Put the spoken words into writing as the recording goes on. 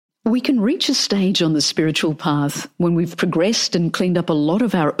We can reach a stage on the spiritual path when we've progressed and cleaned up a lot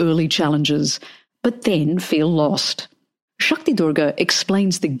of our early challenges, but then feel lost. Shakti Durga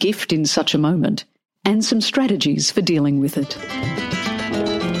explains the gift in such a moment and some strategies for dealing with it.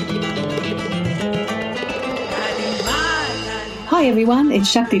 Hi everyone,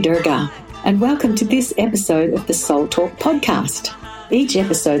 it's Shakti Durga, and welcome to this episode of the Soul Talk podcast. Each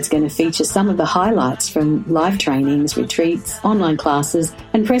episode's going to feature some of the highlights from live trainings, retreats, online classes,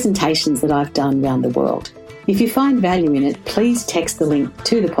 and presentations that I've done around the world. If you find value in it, please text the link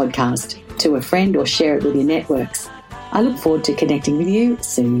to the podcast to a friend or share it with your networks. I look forward to connecting with you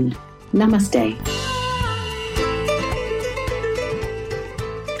soon. Namaste.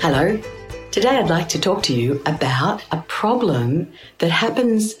 Hello. Today I'd like to talk to you about a problem that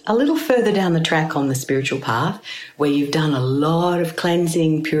happens a little further down the track on the spiritual path, where you've done a lot of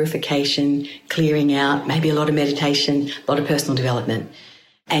cleansing, purification, clearing out, maybe a lot of meditation, a lot of personal development.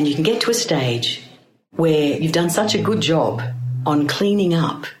 And you can get to a stage where you've done such a good job on cleaning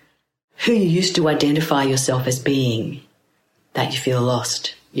up who you used to identify yourself as being that you feel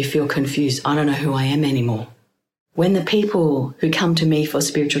lost. You feel confused. I don't know who I am anymore. When the people who come to me for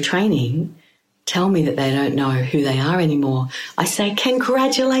spiritual training tell me that they don't know who they are anymore, I say,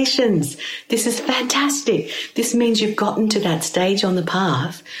 congratulations, this is fantastic. This means you've gotten to that stage on the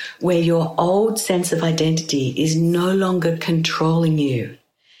path where your old sense of identity is no longer controlling you.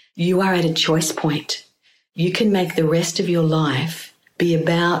 You are at a choice point. You can make the rest of your life be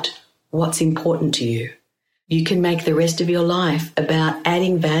about what's important to you. You can make the rest of your life about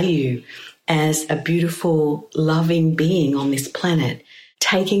adding value as a beautiful, loving being on this planet,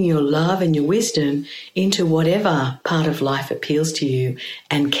 taking your love and your wisdom into whatever part of life appeals to you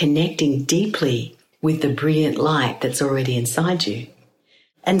and connecting deeply with the brilliant light that's already inside you.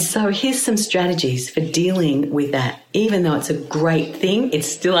 And so here's some strategies for dealing with that. Even though it's a great thing,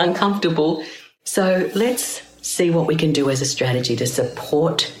 it's still uncomfortable. So let's see what we can do as a strategy to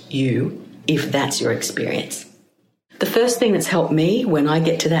support you if that's your experience. The first thing that's helped me when I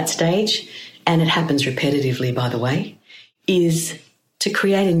get to that stage, and it happens repetitively, by the way, is to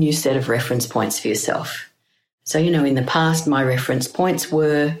create a new set of reference points for yourself. So, in the past, my reference points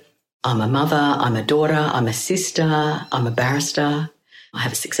were, I'm a mother, I'm a daughter, I'm a sister, I'm a barrister, I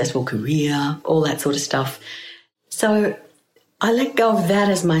have a successful career, all that sort of stuff. So I let go of that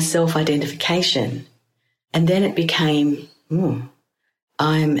as my self-identification. And then it became,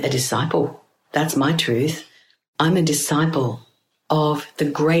 I'm a disciple. That's my truth. I'm a disciple of the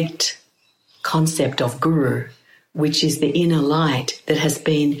great concept of guru, which is the inner light that has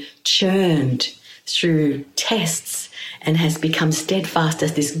been churned through tests and has become steadfast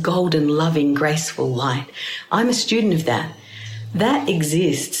as this golden, loving, graceful light. I'm a student of that. That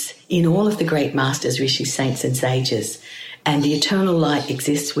exists in all of the great masters, rishis, saints and sages, and the eternal light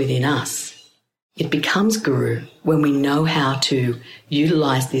exists within us. It becomes guru when we know how to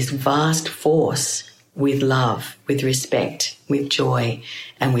utilize this vast force with love, with respect, with joy,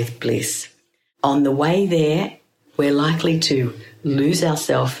 and with bliss. On the way there, we're likely to lose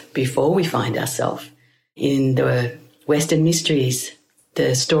ourselves before we find ourselves. In the Western mysteries,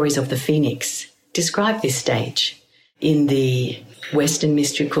 the stories of the Phoenix describe this stage. In the Western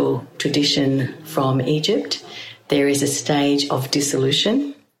mystical tradition from Egypt, there is a stage of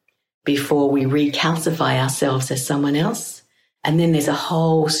dissolution before we recalcify ourselves as someone else. And then there's a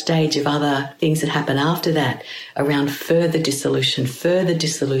whole stage of other things that happen after that around further dissolution,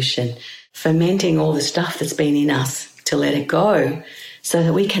 fermenting all the stuff that's been in us to let it go so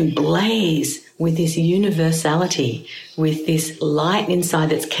that we can blaze with this universality, with this light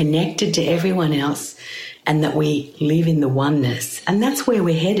inside that's connected to everyone else, and that we live in the oneness. And that's where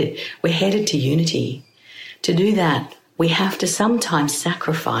we're headed. We're headed to unity. To do that, we have to sometimes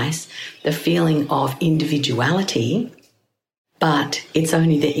sacrifice the feeling of individuality, but it's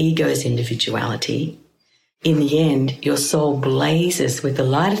only the ego's individuality. In the end, your soul blazes with the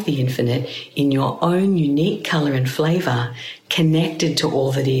light of the infinite in your own unique colour and flavour, connected to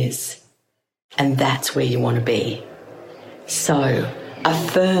all that is. And that's where you want to be. So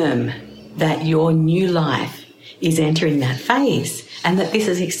affirm that your new life is entering that phase and that this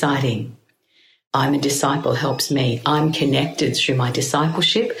is exciting. I'm a disciple helps me. I'm connected through my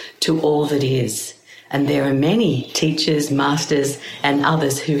discipleship to all that is. And there are many teachers, masters, and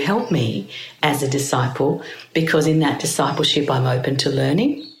others who help me as a disciple, because in that discipleship I'm open to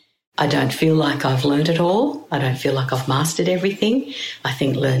learning. I don't feel like I've learned it all. I don't feel like I've mastered everything. I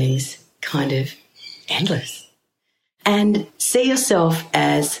think learning is kind of endless. And see yourself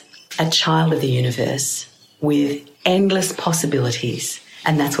as a child of the universe with endless possibilities,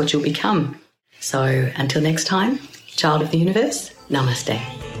 and that's what you'll become. So until next time, child of the universe, namaste.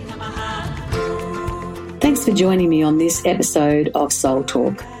 Thanks for joining me on this episode of Soul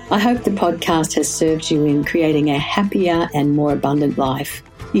Talk. I hope the podcast has served you in creating a happier and more abundant life.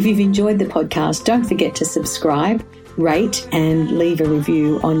 If you've enjoyed the podcast, don't forget to subscribe, rate, and leave a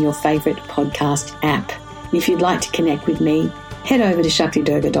review on your favourite podcast app. If you'd like to connect with me, head over to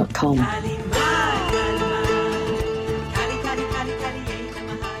shaktidurga.com.